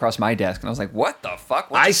across my desk. And I was like, what the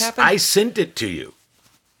fuck? What just happened? I sent it to you.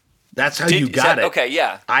 That's how you got it. Okay,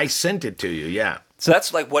 yeah. I sent it to you, yeah. So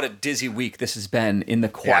that's like what a dizzy week this has been in the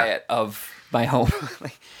quiet of my home.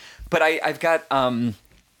 But I've got...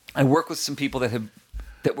 I work with some people that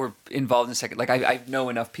were involved in second. Like I know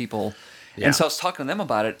enough people, and so I was talking to them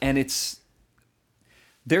about it, and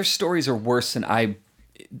their stories are worse than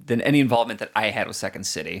any involvement that I had with Second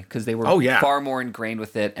City, because they were far more ingrained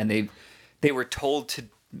with it, and they were told to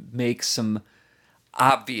make some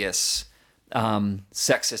obvious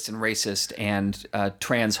sexist and racist and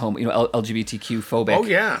trans LGBTQ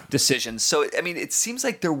phobic decisions. So I mean, it seems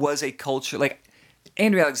like there was a culture like.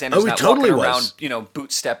 Andrew Alexander's not walking around,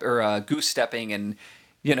 boot step or goose stepping and,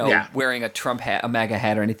 wearing a Trump hat, a MAGA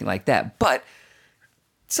hat or anything like that. But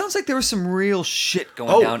it sounds like there was some real shit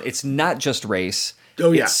going down. It's not just race.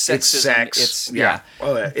 Oh, yeah. It's sexism. It's sex.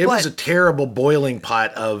 Oh, yeah. It was a terrible boiling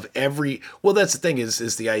pot of every... Well, that's the thing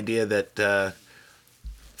is the idea that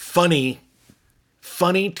funny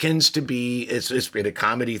tends to be... It's in a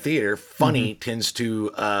comedy theater. Funny tends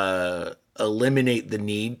to... eliminate the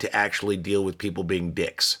need to actually deal with people being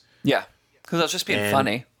dicks. Yeah, because I was just being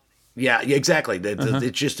funny. Yeah, exactly.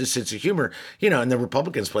 It's just a sense of humor, and the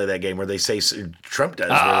Republicans play that game where they say Trump does,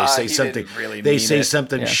 where they say something,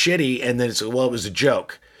 something shitty, and then it's it was a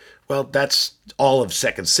joke. Well, that's all of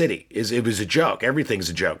Second City. It was a joke. Everything's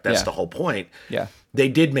a joke. That's the whole point. Yeah, they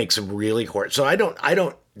did make some really horrible. So I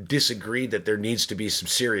don't disagree that there needs to be some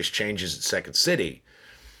serious changes at Second City.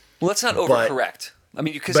 Well, let's not overcorrect. I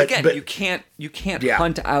mean, because again, you can't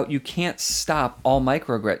hunt out, you can't stop all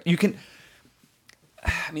microaggressions. You can.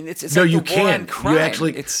 I mean, it's no, like you the war on can. crime.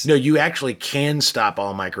 You actually can stop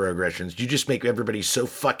all microaggressions. You just make everybody so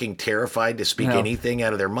fucking terrified to speak anything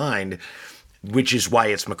out of their mind, which is why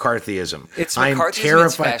it's McCarthyism. It's McCarthyism,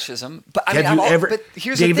 it's fascism. But I mean, but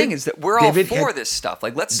here's the thing: is that we're all for this stuff.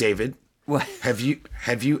 Like, let's David. What? Have you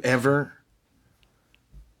ever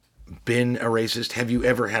been a racist? Have you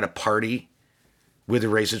ever had a party with a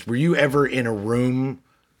racist? Were you ever in a room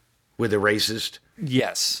with a racist?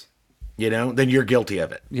 Yes. Then you're guilty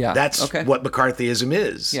of it. Yeah. That's okay. what McCarthyism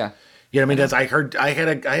is. Yeah. You know what I mean? That's, I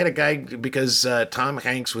had a guy because Tom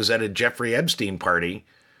Hanks was at a Jeffrey Epstein party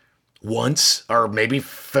once or maybe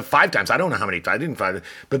 5 times. I don't know how many times. I didn't find it.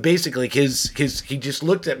 But basically he just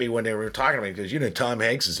looked at me when they were talking to me because, Tom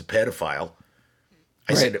Hanks is a pedophile.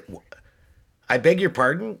 I said, I beg your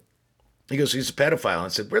pardon? He goes, he's a pedophile. I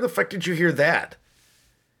said, where the fuck did you hear that?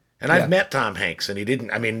 And I've met Tom Hanks, and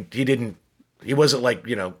he wasn't like,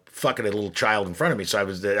 fucking a little child in front of me. So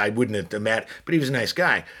I wouldn't have met, but he was a nice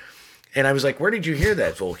guy. And I was like, where did you hear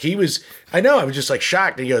that? Well, I was just like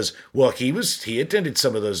shocked. And he goes, well, he attended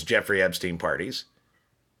some of those Jeffrey Epstein parties.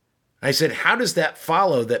 I said, how does that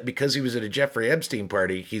follow that because he was at a Jeffrey Epstein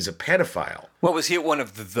party, he's a pedophile? Well, was he at one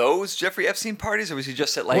of those Jeffrey Epstein parties, or was he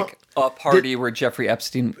just at a party where Jeffrey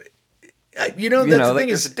Epstein...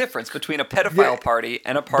 there's a difference between a pedophile party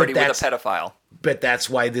and a party with a pedophile. But that's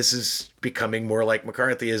why this is becoming more like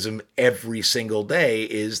McCarthyism every single day,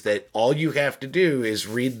 is that all you have to do is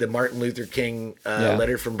read the Martin Luther King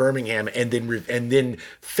letter from Birmingham and then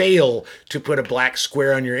fail to put a black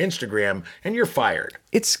square on your Instagram and you're fired.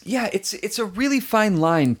 It's a really fine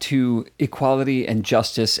line to equality and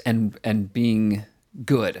justice and being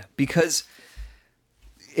good, because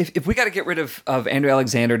if we got to get rid of Andrew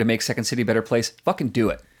Alexander to make Second City a better place, fucking do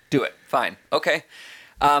it. Do it. Fine. Okay.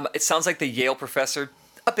 It sounds like the Yale professor,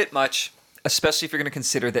 a bit much, especially if you're going to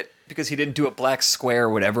consider that because he didn't do a black square or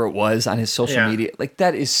whatever it was on his social media. Like,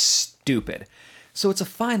 that is stupid. So it's a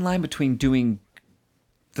fine line between doing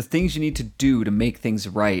the things you need to do to make things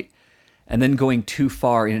right and then going too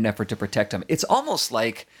far in an effort to protect them. It's almost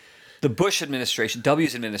like the Bush administration,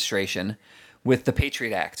 W's administration, with the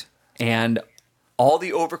Patriot Act and all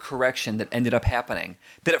the overcorrection that ended up happening,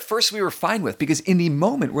 that at first we were fine with, because in the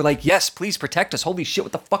moment we're like, yes, please protect us. Holy shit,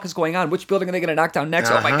 what the fuck is going on? Which building are they going to knock down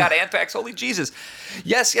next? Oh my God, anthrax, holy Jesus.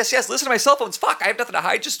 Yes, listen to my cell phones. Fuck, I have nothing to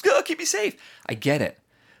hide. Just keep me safe. I get it.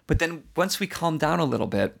 But then once we calm down a little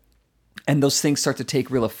bit and those things start to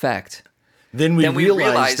take real effect, then we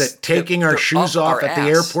realize that taking our shoes off at the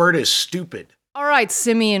airport is stupid. All right,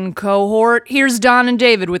 Simeon cohort, here's Don and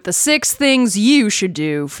David with the 6 things you should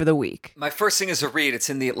do for the week. My first thing is a read. It's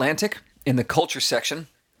in The Atlantic, in the culture section,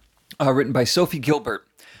 written by Sophie Gilbert.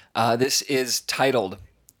 This is titled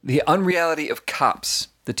The Unreality of Cops,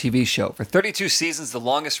 the TV show. For 32 seasons, the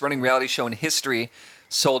longest-running reality show in history,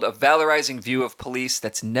 sold a valorizing view of police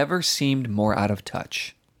that's never seemed more out of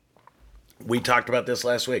touch. We talked about this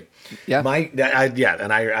last week. Yeah. And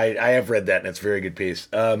I have read that, and it's a very good piece.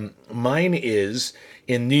 Mine is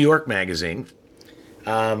in New York Magazine.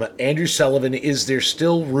 Andrew Sullivan, is there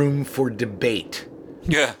still room for debate?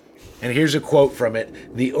 Yeah. And here's a quote from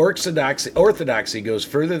it. The orthodoxy goes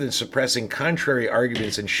further than suppressing contrary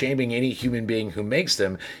arguments and shaming any human being who makes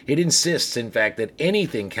them. It insists, in fact, that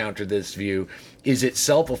anything counter this view is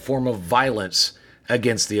itself a form of violence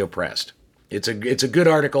against the oppressed. It's a good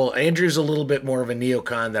article. Andrew's a little bit more of a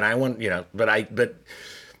neocon than I want, but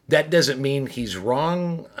that doesn't mean he's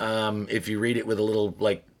wrong. If you read it with a little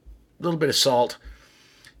bit of salt,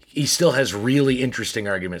 he still has really interesting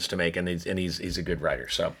arguments to make, and he's a good writer.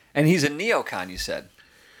 So, and he's a neocon, you said.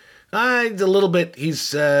 A little bit.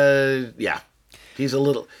 He's a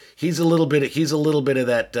little bit of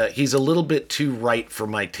that. He's a little bit too right for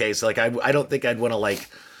my taste. Like I don't think I'd want to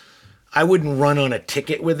I wouldn't run on a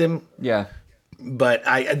ticket with him. Yeah. But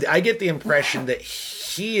I get the impression that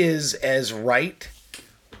he is as right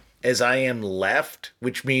as I am left,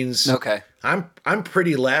 which means I'm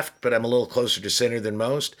pretty left, but I'm a little closer to center than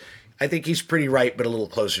most. I think he's pretty right, but a little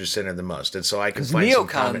closer to center than most, and so I can find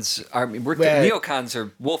neocons neocons are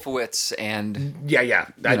Wolfowitz and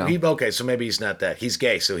okay, so maybe he's not that. He's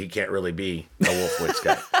gay, so he can't really be a Wolfowitz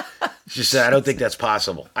guy. It's just I don't think that's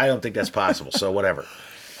possible. So whatever.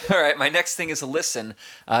 All right, my next thing is a listen.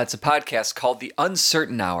 It's a podcast called The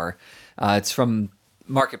Uncertain Hour. It's from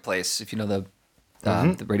Marketplace, if you know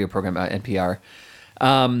the radio program NPR.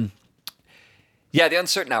 The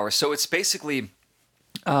Uncertain Hour. So it's basically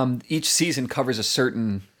each season covers a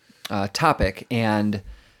certain topic, and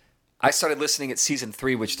I started listening at season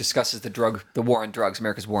 3, which discusses the war on drugs,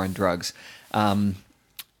 America's war on drugs.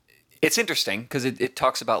 It's interesting because it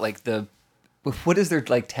talks about what is their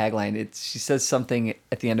tagline? She says something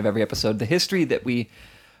at the end of every episode. The history that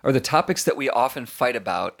or the topics that we often fight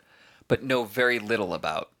about, but know very little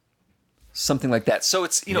about. Something like that. So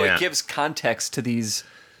it's it gives context to these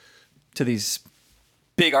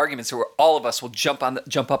big arguments where all of us will jump up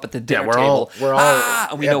at the dinner table. We're all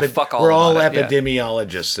and we know fuck all. We're all about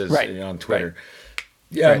epidemiologists it. on Twitter.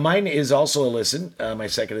 Yeah, mine is also a listen. My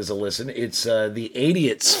second is a listen. It's the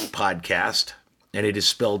Idiots podcast, and it is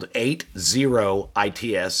spelled 80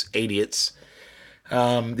 ITS, Idiots.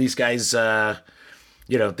 These guys, they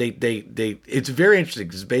it's very interesting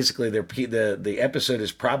because basically the episode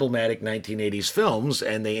is problematic 1980s films,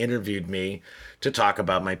 and they interviewed me to talk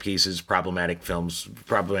about my pieces, problematic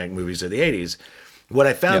movies of the 80s. What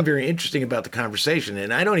I found very interesting about the conversation,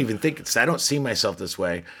 and I don't see myself this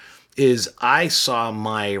way, is I saw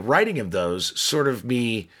my writing of those sort of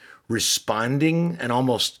me responding and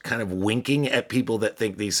almost kind of winking at people that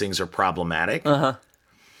think these things are problematic. Uh-huh.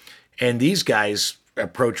 And these guys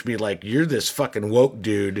approached me like, you're this fucking woke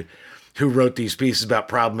dude who wrote these pieces about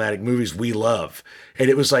problematic movies we love. And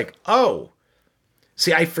it was like, oh,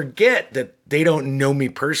 see, I forget that they don't know me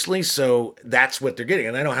personally, so that's what they're getting.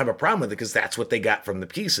 And I don't have a problem with it because that's what they got from the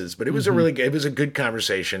pieces. But it was it was a good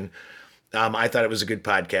conversation. I thought it was a good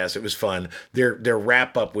podcast. It was fun. Their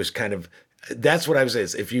wrap up was kind of, that's what I was saying.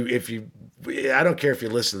 If you, I don't care if you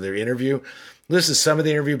listen to their interview, listen to some of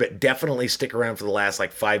the interview, but definitely stick around for the last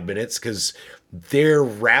 5 minutes because their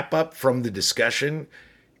wrap up from the discussion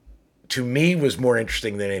to me was more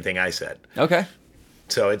interesting than anything I said. Okay.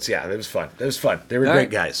 So it was fun. It was fun. They were great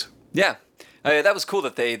guys. Yeah. That was cool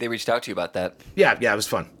that they reached out to you about that. Yeah, it was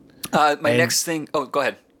fun. Next thing, go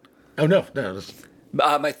ahead. Oh, no.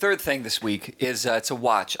 My third thing this week is it's a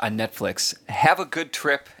watch on Netflix. Have a Good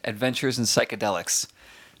Trip: Adventures in Psychedelics.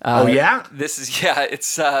 Oh yeah,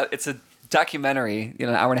 it's a documentary, an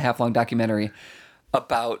hour and a half long documentary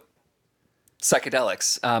about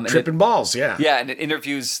psychedelics. Tripping balls, yeah. Yeah, and it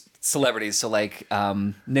interviews celebrities, so like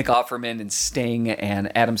Nick Offerman and Sting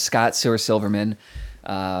and Adam Scott, Sarah Silverman.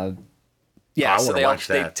 So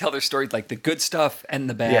they tell their story, like the good stuff and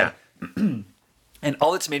the bad. Yeah. And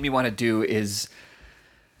all it's made me want to do is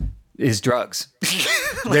drugs.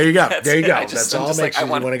 There you go. That's all it makes you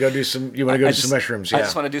want to go do some. You want to go do some mushrooms. Yeah. I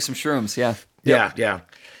just want to do some shrooms. Yeah. Yeah.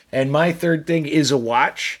 And my third thing is a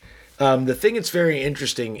watch. The thing that's very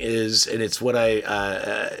interesting is, and it's what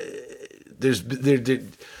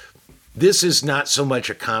this is not so much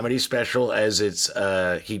a comedy special as it's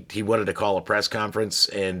he wanted to call a press conference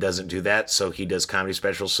and doesn't do that, so he does comedy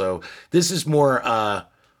specials. So this is more a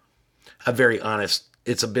very honest.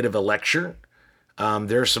 It's a bit of a lecture.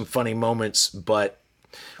 There are some funny moments, but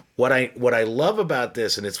what I love about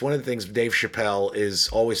this, and it's one of the things Dave Chappelle is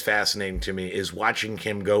always fascinating to me, is watching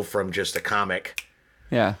him go from just a comic,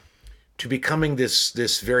 to becoming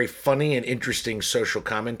this very funny and interesting social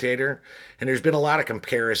commentator. And there's been a lot of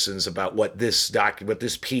comparisons about what this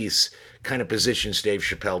piece kind of positions Dave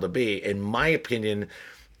Chappelle to be. In my opinion,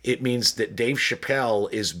 it means that Dave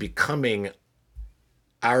Chappelle is becoming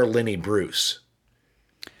our Lenny Bruce.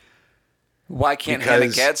 Why can't Hannah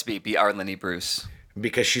Gadsby be our Lenny Bruce?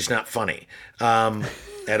 Because she's not funny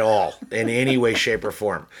at all in any way, shape, or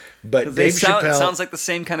form. But Dave Chappelle sounds like the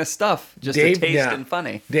same kind of stuff, just a taste and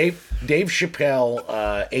funny. Dave Chappelle,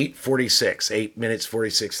 8:46, 8 minutes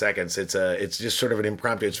 46 seconds. It's just sort of an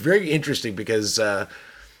impromptu. It's very interesting because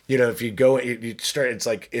if you go, you start. It's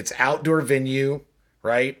like it's outdoor venue,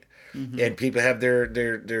 right? Mm-hmm. And people have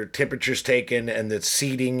their temperatures taken, and the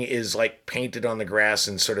seating is like painted on the grass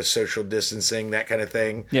and sort of social distancing, that kind of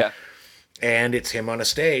thing. Yeah. And it's him on a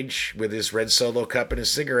stage with his red Solo cup and his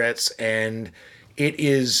cigarettes, and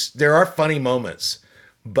there are funny moments,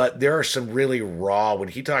 but there are some really raw when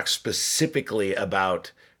he talks specifically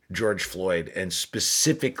about George Floyd and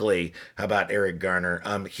specifically about Eric Garner.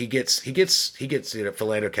 He gets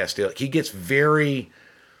Philando Castile. He gets very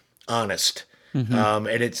honest. Mm-hmm.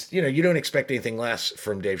 And it's, you don't expect anything less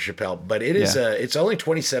from Dave Chappelle, but it is it's only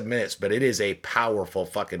 27 minutes, but it is a powerful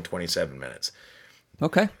fucking 27 minutes.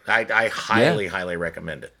 Okay. I highly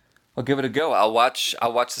recommend it. I'll give it a go. I'll watch the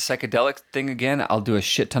psychedelic thing again. I'll do a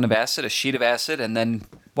sheet of acid, and then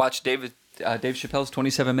watch Dave Chappelle's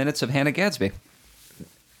 27 minutes of Hannah Gadsby.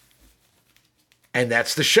 And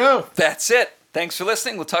that's the show. That's it. Thanks for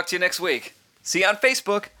listening. We'll talk to you next week. See you on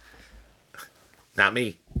Facebook. Not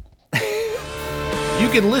me. You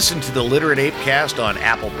can listen to the Literate ApeCast on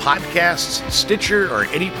Apple Podcasts, Stitcher, or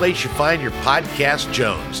any place you find your podcast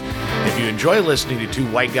Jones. If you enjoy listening to two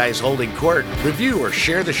white guys holding court, review or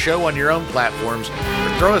share the show on your own platforms,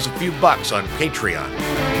 or throw us a few bucks on Patreon.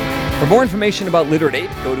 For more information about Literate Ape,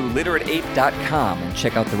 go to literateape.com and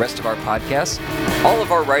check out the rest of our podcasts, all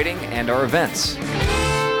of our writing, and our events.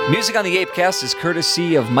 Music on the ApeCast is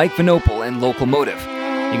courtesy of Mike Vinopal and Locomotive.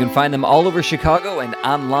 You can find them all over Chicago and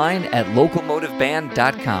online at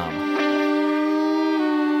locomotiveband.com.